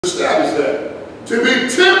establish that. To be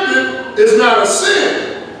tempted is not a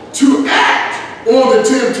sin. To act on the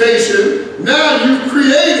temptation, now you've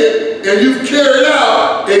created and you've carried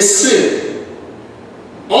out a sin.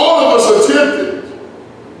 All of us are tempted,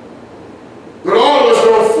 but all of us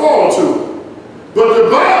don't fall to it. But the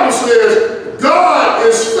Bible says God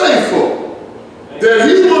is faithful, that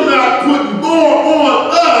he will not put more on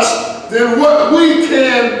us than what we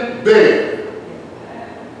can bear.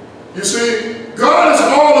 You see, God is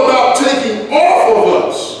all about taking off of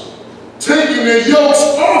us, taking the yokes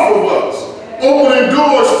off of us, opening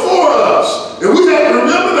doors for us. And we have to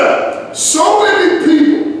remember that. So many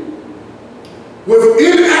people with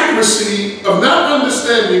inaccuracy of not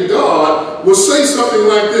understanding God will say something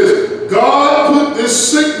like this: God put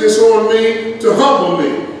this sickness on me to humble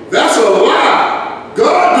me. That's a lie.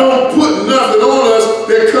 God don't put nothing on us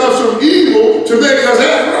that comes from evil to make us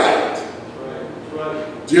act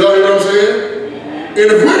right. Do y'all hear what I'm saying? And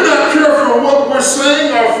if we're not careful in what we're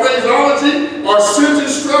saying, our phraseology, our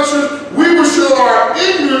sentence structures, we will show our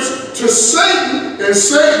ignorance to Satan, and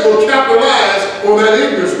Satan will capitalize on that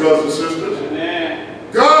ignorance, brothers and sisters. Amen.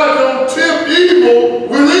 God don't tempt evil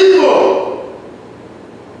with evil.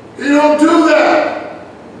 He don't do that.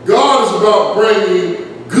 God is about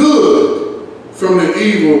bringing good from the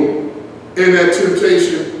evil in that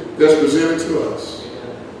temptation that's presented to us.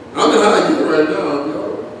 I don't know how to get it right now, y'all.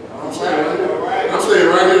 I'm saying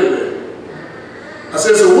right here today. I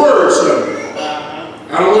said it's a word, son.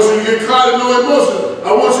 I don't want you to get caught in no emotion.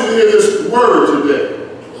 I want you to hear this word today.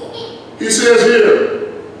 He says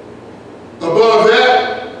here, above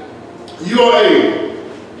that, you are able,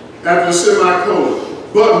 after the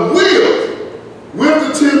semicolon, but will, with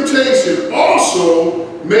the temptation,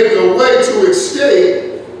 also make a way to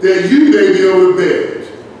escape that you may be able to bear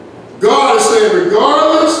it. God is saying,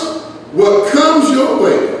 regardless what comes your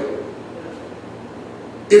way,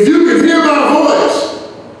 if you can hear my voice,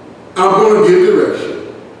 I'm going to give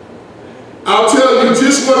direction. I'll tell you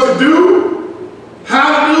just what to do, how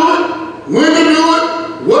to do it, when to do it,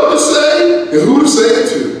 what to say, and who to say it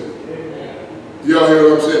to. Y'all hear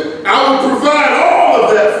what I'm saying? I will provide all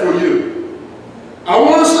of that for you. I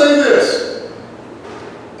want to say this.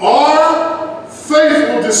 Our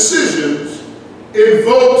faithful decisions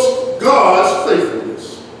invokes God's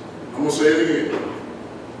faithfulness. I'm going to say it again.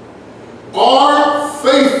 Our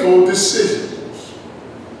faithful decisions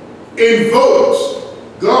invokes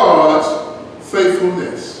God's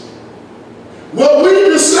faithfulness. What we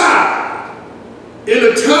decide in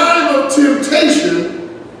a time of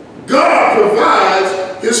temptation, God